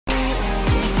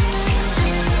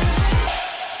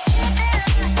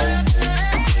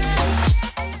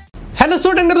Hello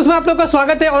student, उसमें आप लोगों का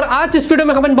स्वागत है। और आज इस वीडियो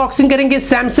में हम अनबॉक्सिंग करेंगे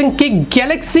सैमसंग की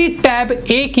गैलेक्सी टैब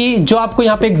ए की, जो आपको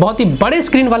यहाँ पे एक बहुत ही बड़े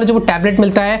स्क्रीन वाला जो वो टैबलेट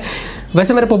मिलता है।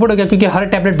 वैसे मेरा पोपट हो गया क्योंकि हर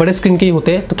टैबलेट बड़े स्क्रीन के ही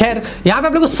होते हैं। तो खैर यहाँ पे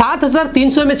आप लोगों को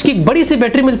 7300 mAh की बड़ी सी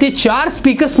बैटरी मिलती है, 4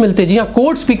 स्पीकर्स मिलते हैं। जी हाँ,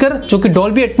 कोड स्पीकर जो कि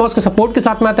डॉल्बी एटमॉस के सपोर्ट के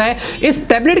साथ में आता है। इस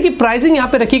टैबलेट की प्राइसिंग यहाँ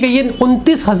पे रखी गई है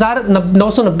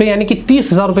 29,990 यानी कि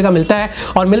 30,000 रुपए का मिलता है।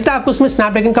 और मिलता है आपको उसमें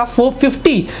स्नैपड्रैगन का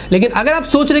 450। लेकिन अगर आप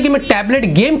सोच रहे कि मैं टैबलेट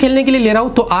गेम खेलने के लिए ले रहा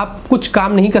हूँ तो आप कुछ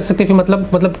काम नहीं कर सकते। फिर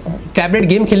मतलब टैबलेट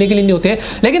गेम खेलने के लिए नहीं होते।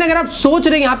 लेकिन अगर आप सोच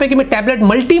रहे हैं यहाँ पे कि मैं टैबलेट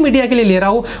मल्टीमीडिया के लिए ले रहा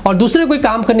हूँ और दूसरे कोई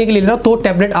काम करने के लिए ले रहा हूँ तो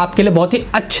टैबलेट आपके लिए बहुत ही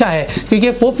अच्छा है।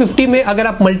 क्योंकि 450 में अगर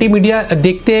आप मल्टीमीडिया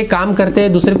देखते हैं, काम करते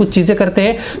हैं, दूसरे कुछ चीजें करते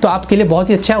हैं तो आपके लिए बहुत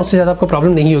ही अच्छा है, उससे ज्यादा आपको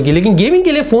प्रॉब्लम नहीं होगी। लेकिन गेमिंग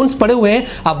के लिए फोन्स पड़े हुए हैं,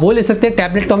 आप वो ले सकते हैं।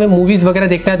 टैबलेट तो हमें मूवीज वगैरह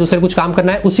देखना है, दूसरे कुछ काम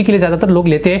करना है, उसी के लिए ज्यादातर लोग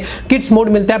लेते हैं। किड्स मोड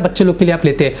मिलता है, बच्चे लोग के लिए आप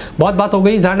लेते हैं। बहुत बात हो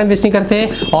गई, ज्यादा टाइम वेस्ट नहीं करते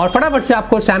हैं और फटाफट से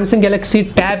आपको सैमसंग गैलेक्सी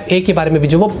टैब ए के बारे में भी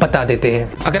जो वो बता देते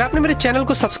हैं। अगर आपने मेरे चैनल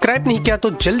को सब्सक्राइब नहीं किया तो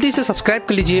जल्दी से सब्सक्राइब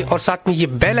कर लीजिए और साथ में ये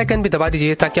बेल आइकन भी दबा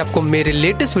दीजिए ताकि आपको मेरे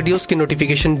लेटेस्ट वीडियोस की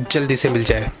नोटिफिकेशन जल्दी से मिल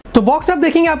जाए। तो बॉक्स आप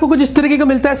देखेंगे आपको कुछ इस तरीके का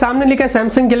मिलता है। सामने लिखा है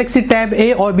सैमसंग गैलेक्सी टैब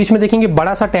ए और बीच में देखेंगे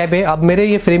बड़ा सा टैब है। अब मेरे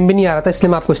ये फ्रेम भी नहीं आ रहा था इसलिए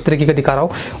मैं आपको इस तरीके का दिखा रहा हूँ।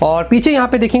 और पीछे यहाँ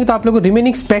पे देखेंगे तो आप लोगों को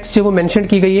रिमेनिंग स्पेक्स जो वो मेंशन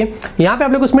की गई है। यहाँ पे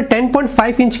आप लोग उसमें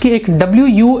 10.5 इंच की एक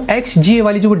WUHGA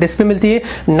वाली जो डिस्प्ले मिलती है।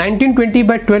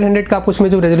 1920x1200 का आपको उसमें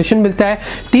जो रेजोल्यूशन मिलता है।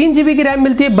 3 GB की रैम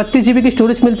मिलती है, 32 GB की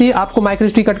स्टोरेज मिलती है। आपको माइक्रो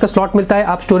SD कार्ड का स्लॉट मिलता है,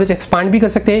 आप स्टोरेज एक्सपांड भी कर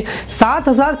सकते हैं।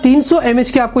 7300 mAh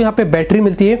की आपको यहाँ पे बैटरी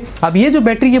मिलती है। अब ये जो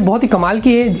बैटरी ये बहुत ही कमाल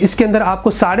की है। इसके अंदर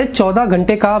आपको 14.5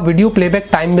 घंटे का वीडियो प्लेबैक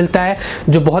टाइम मिलता है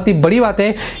जो बहुत ही बड़ी बात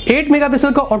है। 8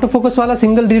 मेगापिक्सल का ऑटो फोकस वाला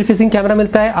सिंगल रियर फेसिंग कैमरा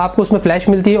मिलता है, आपको उसमें फ्लैश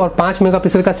मिलती है और 5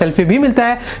 मेगापिक्सल का सेल्फी भी मिलता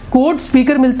है। कोड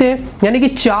स्पीकर मिलते हैं यानी कि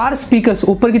 4 स्पीकर्स,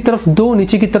 ऊपर की तरफ 2,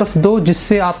 नीचे की तरफ 2,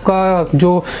 जिससे आपका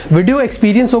जो वीडियो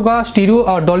एक्सपीरियंस होगा स्टीरियो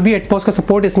और डॉल्बी एटमॉस का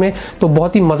सपोर्ट इसमें, तो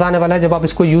बहुत ही मजा आने वाला है जब आप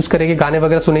इसको यूज करेंगे, गाने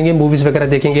वगैरह सुनेंगे, मूवीज वगैरह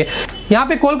देखेंगे। यहाँ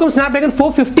पे क्वालकॉम स्नैपड्रैगन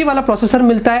 450 वाला प्रोसेसर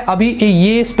मिलता है। अभी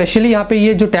ये स्पेशली यहाँ पे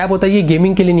ये जो टैब होता है ये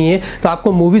गेमिंग के लिए नहीं है, तो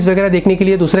आपको मूवीज वगैरह देखने के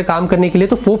लिए, दूसरे काम करने के लिए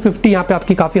तो 450 यहाँ पे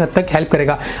आपकी काफी हद तक हेल्प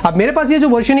करेगा। अब मेरे पास ये जो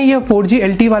वर्जन है ये 4G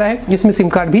LTE वाला है, इसमें सिम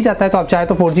कार्ड भी जाता है, तो आप चाहे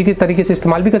तो 4G के तरीके से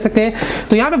इस्तेमाल भी कर सकते हैं।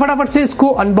 तो यहाँ पे फटाफट से इसको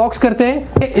अनबॉक्स करते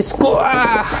हैं। इसको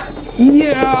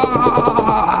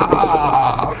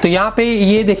तो यहाँ पे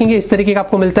ये देखेंगे इस तरीके का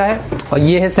आपको मिलता है और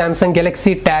ये है सैमसंग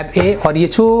गैलेक्सी टैब ए। और ये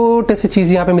छोटे से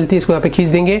चीज यहाँ पे मिलती है, इसको यहाँ पे खींच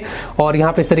देंगे और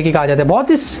यहाँ पे इस तरीके का आ जाता है। बहुत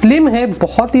ही स्लिम है,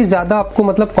 बहुत ही ज्यादा आपको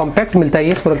मतलब कॉम्पैक्ट मिलता है।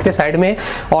 ये इसको रखते हैं साइड में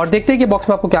और देखते हैं कि बॉक्स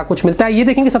में आपको क्या कुछ मिलता है। ये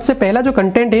देखेंगे सबसे पहला जो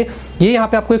कंटेंट है ये यहाँ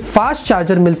पे आपको एक फास्ट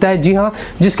चार्जर मिलता है। जी हाँ,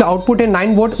 जिसका आउटपुट है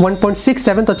 9 वोल्ट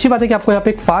 1.67। तो अच्छी बात है कि आपको यहाँ पे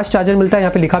एक फास्ट चार्जर मिलता है।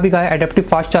 यहाँ पे लिखा भी गया है एडेप्टिव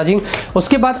फास्ट चार्जिंग।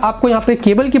 उसके बाद आपको यहाँ पे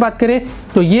केबल की बात करें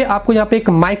तो ये आपको यहाँ पे एक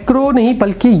माइक्रो नहीं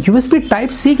बल्कि USB टाइप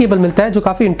सी केबल मिलता है जो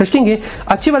काफी इंटरेस्टिंग है।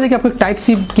 अच्छी बात है कि आपको टाइप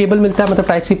सी केबल मिलता है, मतलब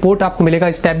टाइप सी पोर्ट आपको मिलेगा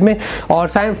इस टैब में। और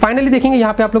फाइनली देखेंगे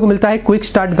यहाँ पे आप लोगों को मिलता है क्विक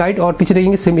स्टार्ट गाइड और पीछे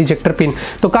देखेंगे सिम इजेक्टर पिन।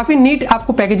 तो काफी नीट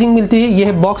आपको पैकेजिंग मिलती है। ये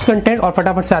है बॉक्स कंटेंट और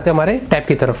फटाफट से आते हैं हमारे टैब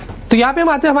की तरफ। तो यहाँ पे हम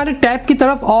आते हैं हमारे टैब की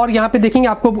तरफ और यहाँ पे देखेंगे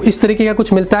आपको इस तरीके का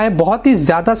कुछ मिलता है। बहुत ही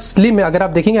ज्यादा स्लिम है, अगर आप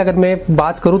देखेंगे, अगर मैं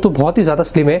बात करूं तो बहुत ही ज्यादा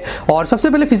स्लिम है। और सबसे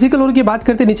पहले फिजिकल और की बात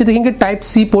करते हैं, नीचे देखेंगे टाइप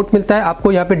सी पोर्ट मिलता है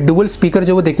आपको। यहाँ पे डुअल स्पीकर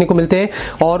जो वो देखने को मिलते हैं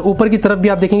और ऊपर की तरफ भी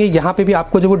आप देखेंगे यहाँ पे भी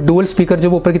आपको जो वो डुअल स्पीकर जो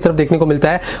वो ऊपर की तरफ देखने को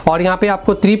मिलता है। और यहाँ पे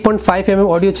आपको 3.5 mm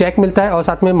ऑडियो जैक मिलता है और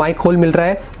साथ में माइक होल मिल रहा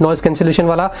है नॉइस कैंसिलेशन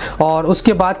वाला। और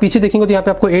उसके बाद पीछे देखेंगे तो यहाँ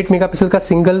पे आपको 8 मेगापिक्सल का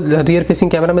सिंगल रियर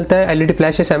फेसिंग कैमरा मिलता है। LED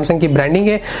फ्लैश है, सैमसंग की ब्रांडिंग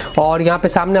है। और यहाँ पे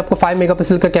सामने आपको 5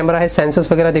 मेगापिक्सल का कैमरा है,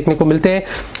 सेंसर्स वगैरह देखने को मिलते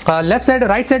हैं। लेफ्ट साइड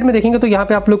राइट साइड में देखेंगे तो यहाँ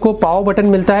पे आप लोग को पावर बटन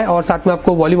मिलता है और साथ में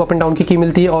आपको वॉल्यूम अप एंड डाउन की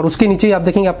मिलती है। और उसके नीचे आप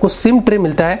देखेंगे आपको सिम ट्रे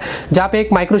मिलता है जहाँ पे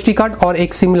एक माइक्रो SD कार्ड और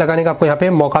एक सिम लगाने का आपको यहाँ पे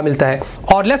मौका मिलता है।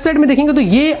 और लेफ्ट साइड में देखेंगे तो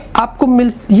ये आपको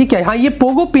ये क्या है, हाँ ये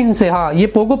पोगो पिन से, हाँ ये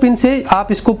पोगो पिन से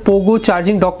आप इसको पोगो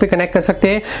चार्जिंग डॉक पे कनेक्ट कर सकते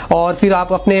हैं और फिर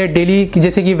आप अपने डेली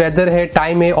जैसे कि वेदर है,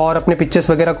 टाइम है और अपने पिक्चर्स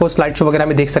वगैरह को स्लाइड शो वगैरह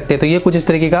में देख सकते हैं। तो ये कुछ इस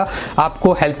तरीके का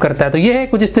आपको हेल्प करता है। तो ये है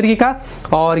कुछ इस तरीके का।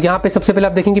 और यहाँ पे सबसे पहले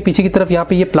आप देखेंगे पीछे की तरफ यहाँ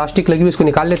पे ये प्लास्टिक लगी हुई, इसको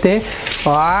निकाल लेते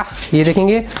हैं। ये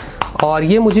देखेंगे और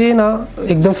ये मुझे ना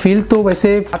एकदम फील तो वैसे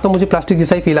तो मुझे प्लास्टिक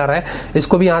जैसा ही फील आ रहा है।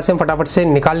 इसको भी यहाँ से हम फटाफट से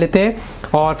निकाल लेते हैं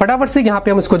और फटाफट से यहाँ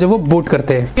पे हम इसको जो वो बूट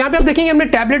करते हैं। यहाँ पे आप देखेंगे हमने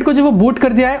टैबलेट को जो वो बूट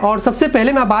कर दिया है। और सबसे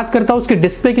पहले मैं बात करता हूँ उसके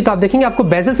डिस्प्ले की, तो आप देखेंगे आपको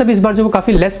बेजल्स अभी इस बार जो वो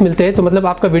काफी लेस मिलते हैं, तो मतलब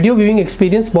आपका वीडियो व्यूइंग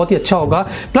एक्सपीरियंस बहुत ही अच्छा होगा।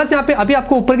 प्लस यहाँ पे अभी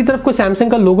आपको ऊपर की तरफ कोई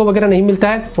सैमसंग का लोगो वगैरह नहीं मिलता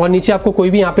है और नीचे आपको कोई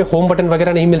भी यहाँ पे होम बटन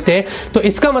वगैरह नहीं मिलते हैं। तो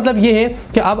इसका मतलब ये है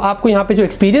कि अब आपको यहाँ पे जो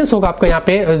एक्सपीरियंस होगा आपका यहाँ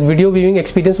पे वीडियो व्यूइंग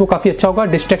एक्सपीरियंस वो काफी अच्छा होगा।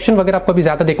 डिस्ट्रैक्शन वगैरह आपको भी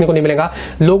ज्यादा देखने को नहीं मिलेगा। मिलेगा।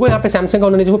 लोगो यहाँ पे सैमसंग का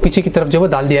उन्होंने जो पीछे की तरफ जो वो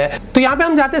डाल दिया है। तो यहाँ पे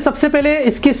हम जाते हैं सबसे पहले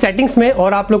इसकी सेटिंग्स में,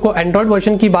 और आप लोग को एंड्रॉइड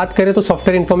वर्जन की बात करें तो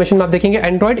सॉफ्टवेयर इन्फॉर्मेशन में आप देखेंगे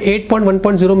एंड्रॉइड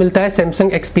 8.1.0 मिलता है,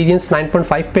 सैमसंग एक्सपीरियंस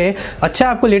 9.5 पे अच्छा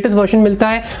आपको लेटेस्ट वर्जन मिलता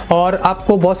है, और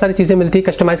आपको बहुत सारी चीजें मिलती है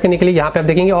कस्टमाइज करने के लिए यहाँ पे आप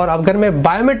देखेंगे। और अगर मैं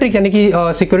बायोमेट्रिक यानी कि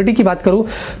सिक्योरिटी की बात करूं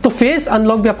तो फेस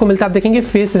अनलॉक भी आपको मिलता है, आप देखेंगे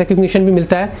फेस रिकॉग्निशन भी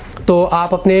मिलता है, तो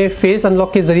आप अपने फेस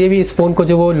अनलॉक के जरिए भी इस फोन को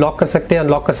जो वो लॉक कर सकते हैं,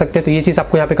 अनलॉक कर सकते हैं। तो ये चीज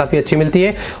आपको यहाँ पे काफी अच्छी मिलती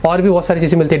है, और भी बहुत सारी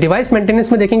चीजें मिलती है। डिवाइस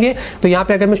मेंटेनेंस में देखेंगे तो यहाँ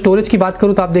पे अगर मैं स्टोरेज की बात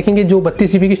करूं तो आप देखेंगे जो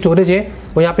 32 GB की स्टोरेज है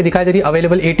वो यहाँ पे दिखाई दे रही है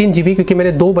अवेलेबल 18 GB, क्योंकि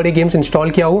मैंने 2 बड़े गेम्स इंस्टॉल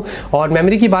किया हूँ। और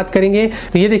मेमोरी की बात करेंगे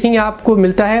तो ये देखेंगे आपको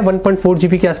मिलता है 1.4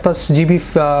 GB के आसपास GB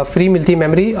फ्री मिलती है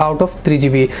मेमोरी आउट ऑफ 3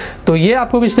 GB। तो ये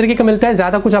आपको इस तरीके का मिलता है,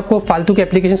 ज्यादा कुछ आपको फालतू के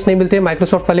एप्लीकेशंस नहीं मिलते,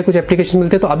 माइक्रोसॉफ्ट वाले कुछ एप्लीकेशन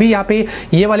मिलते हैं। तो अभी यहाँ पे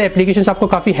ये वाले एप्लीकेशंस आपको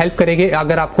काफी हेल्प करेंगे,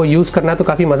 अगर आपको यूज करना है तो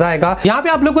काफी मजा आएगा। यहाँ पे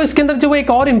आप लोग को इसके अंदर जो एक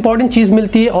और इंपॉर्टेंट चीज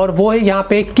मिलती है, और वो है यहाँ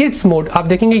पे किड्स मोड। आप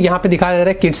देखेंगे यहाँ पे दिखाया जा रहा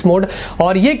है किड्स मोड,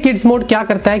 और ये किड्स मोड क्या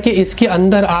करता है कि इसके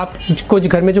अंदर आप कुछ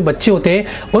घर में जो बच्चे होते हैं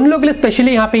उन लोगों के लिए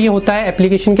स्पेशली यहाँ पे ये होता है,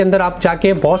 एप्लीकेशन के अंदर आप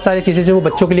जाके बहुत सारी चीजें जो वो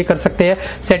बच्चों के लिए कर सकते हैं।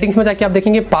 सेटिंग्स में जाके आप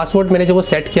देखेंगे पासवर्ड मैंने जो वो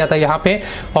सेट किया था यहाँ पे,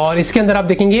 और इसके अंदर आप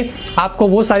देखेंगे आपको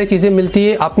वो सारी चीजें मिलती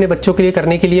है अपने बच्चों के लिए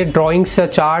करने के लिए, ड्रॉइंग्स,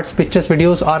 चार्ट्स, पिक्चर्स,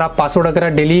 वीडियोस, और आप पासवर्ड वगैरह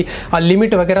डेली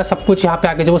लिमिट वगैरह सब कुछ यहाँ पे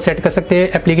आके जो वो सेट कर सकते हैं,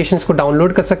 एप्लीकेशंस को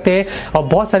डाउनलोड कर सकते हैं, और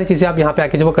बहुत सारी चीजें आप यहाँ पे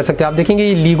आके जो वो कर सकते हैं। आप देखेंगे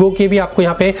ये लीगो के भी आपको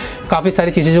यहाँ पे काफी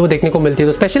सारी चीजें जो वो देखने को मिलती है,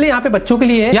 तो स्पेशली यहाँ पे बच्चों के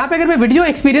लिए है। यहाँ पे अगर मैं वीडियो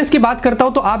एक्सपीरियंस की बात करता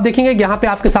हूँ तो आप देखेंगे यहाँ पे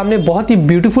आपके सामने बहुत ही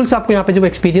ब्यूटीफुल सा आपको यहाँ पे जो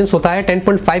एक्सपीरियंस होता है,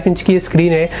 10.5 इंच की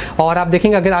स्क्रीन है, और आप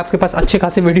देखेंगे अगर आपके पास अच्छे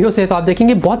खासे वीडियोस है तो आप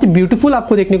देखेंगे बहुत ही ब्यूटीफुल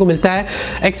आपको देखने को मिलता है।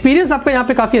 एक्सपीरियंस आपका यहाँ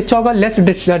पे काफी अच्छा होगा, लेस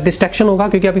डिस्ट्रैक्शन होगा,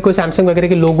 क्योंकि अभी कोई सैमसंग वगैरह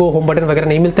के लोगो, होम बटन वगैरह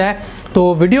नहीं मिलता है,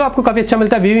 तो वीडियो आपको काफी अच्छा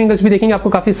मिलता है। व्यू एंगल्स भी देखेंगे आपको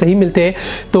काफी सही मिलते हैं,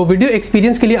 तो वीडियो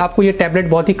एक्सपीरियंस के लिए आपको ये टैबलेट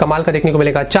बहुत ही कमाल का देखने को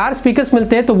मिलेगा। 4 स्पीकर्स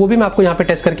मिलते हैं, तो वो भी मैं आपको यहाँ पे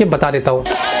टेस्ट करके बता देता हूँ।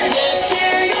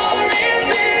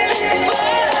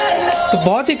 तो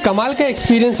बहुत ही कमाल का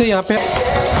एक्सपीरियंस है यहाँ पे।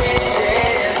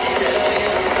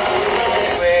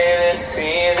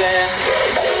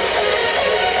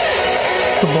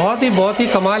 तो बहुत ही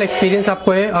कमाल एक्सपीरियंस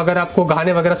आपको है। अगर आपको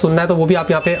गाने वगैरह सुनना है तो वो भी आप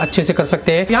यहाँ पे अच्छे से कर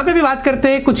सकते हैं। यहाँ पे भी बात करते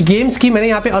हैं कुछ गेम्स की। मैंने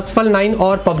यहाँ पे असफल 9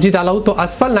 और PUBG डाला हूँ। तो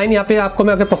असफल 9 यहाँ पे आपको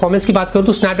मैं अगर परफॉर्मेंस की बात करूँ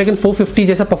तो स्नैपड्रैगन 450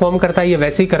 जैसा परफॉर्म करता है, ये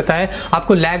वैसे ही करता है।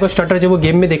 आपको लैग और स्टटर जो वो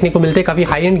गेम में देखने को मिलते हैं, काफी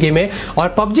हाई एंड गेम है।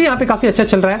 और PUBG यहाँ पे काफी अच्छा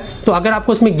चल रहा है, तो अगर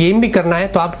आपको उसमें गेम भी करना है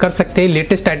तो आप कर सकते हैं।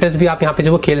 लेटेस्ट टाइटल्स भी आप यहाँ पे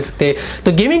जो वो खेल सकते हैं।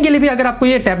 तो गेमिंग के लिए भी अगर आपको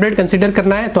ये टैबलेट कंसिडर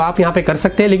करना है तो आप यहाँ पे कर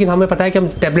सकते हैं, लेकिन हमें पता है कि हम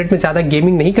टैबलेट में ज्यादा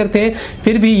गेमिंग नहीं करते हैं,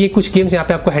 फिर भी ये कुछ गेम्स यहाँ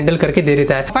पे आपको हैंडल करके दे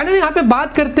देता है। फाइनली यहाँ पे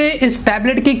बात करते हैं इस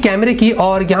टैबलेट की कैमरे की,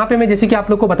 और यहाँ पे मैं जैसे कि आप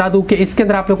लोग को बता दूं कि इसके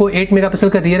अंदर आप लोग को 8 मेगापिक्सल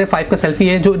का रियर है, 5 का सेल्फी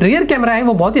है। जो रियर कैमरा है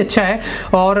वो बहुत ही अच्छा है,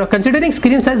 और कंसिडरिंग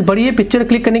स्क्रीन साइज बड़ी है, पिक्चर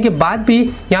क्लिक करने के बाद भी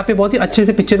यहाँ पे बहुत ही अच्छे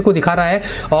से पिक्चर को दिखा रहा है।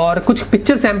 और कुछ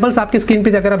पिक्चर सैंपल्स आपके स्क्रीन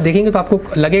पे अगर आप देखेंगे तो आपको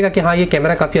लगेगा कि हाँ ये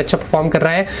कैमरा काफी अच्छा परफॉर्म कर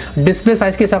रहा है। डिस्प्ले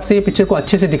साइज के हिसाब से ये पिक्चर को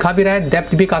अच्छे से दिखा भी रहा है,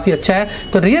 डेप्थ भी काफी अच्छा है।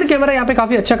 तो रियर कैमरा यहाँ पे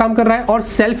काफी अच्छा काम कर रहा है। और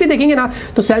सेल्फी देखेंगे ना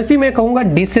तो सेल्फी मैं कहूंगा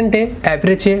डिसेंट है,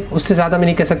 एवरेज है, उससे ज्यादा मैं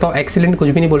नहीं कह सकता, एक्सीलेंट कुछ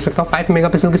भी नहीं बोल सकता। 5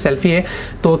 मेगापिक्सल की सेल्फी है,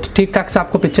 तो ठीक ठाक से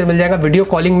आपको पिक्चर मिल जाएगा। वीडियो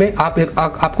कॉलिंग में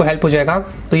आपको हेल्प हो जाएगा,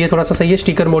 तो ये थोड़ा सा सही है।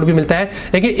 स्टिकर मोड भी मिलता है,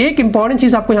 लेकिन एक इंपॉर्टेंट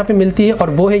चीज आपको यहाँ पे मिलती है, और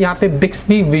वो है यहाँ पे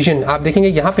बिक्सबी विजन। आप देखेंगे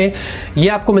यहाँ पे ये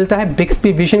आपको मिलता है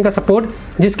बिक्सबी विजन का सपोर्ट,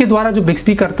 जिसके द्वारा जो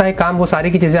बिक्सबी करता है काम वो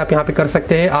सारी की चीजें आप यहाँ पे कर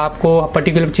सकते हैं। आपको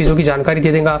पर्टिकुलर चीजों की जानकारी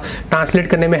दे देगा, ट्रांसलेट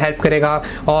करने में हेल्प करेगा।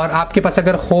 और आपके पास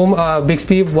अगर होम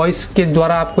बिक्सबी वॉइस के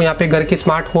द्वारा आपको यहाँ पे घर के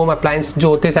स्मार्ट होम अप्लायंस जो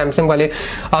होते हैं सैमसंग वाले,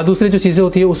 दूसरी जो चीजें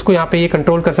होती है उसको यहाँ पे ये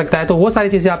कंट्रोल कर सकता है। तो वो सारी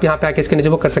चीजें आप यहाँ पे आके इसके नीचे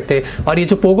वो कर सकते हैं। और ये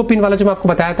जो पोगो पिन वाला जो मैं आपको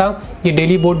बताया था, ये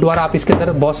डेली बोर्ड द्वारा आप इसके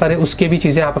अंदर बहुत सारे उसके भी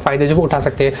चीजें यहाँ पे फायदे जो वो उठा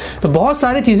सकते हैं। तो बहुत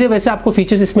सारी चीजें वैसे आपको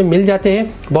फीचर्स इसमें मिल जाते हैं,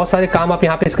 बहुत सारे काम आप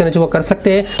यहाँ पे इसके नीचे वो कर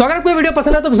सकते हैं। तो अगर आपको वीडियो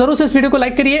पसंद है तो जरूर से इस वीडियो को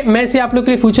लाइक करिए। मैं इसे आप लोग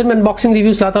के लिए फ्यूचर में अनबॉक्सिंग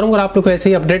रिव्यूज लाता रहूंगा और आप लोग को ऐसे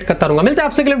ही अपडेट करता रहूंगा। मिलता है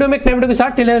आपसे अगले वीडियो में एक नए वीडियो के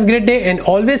साथ। Till have a great day and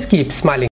always keep smiling.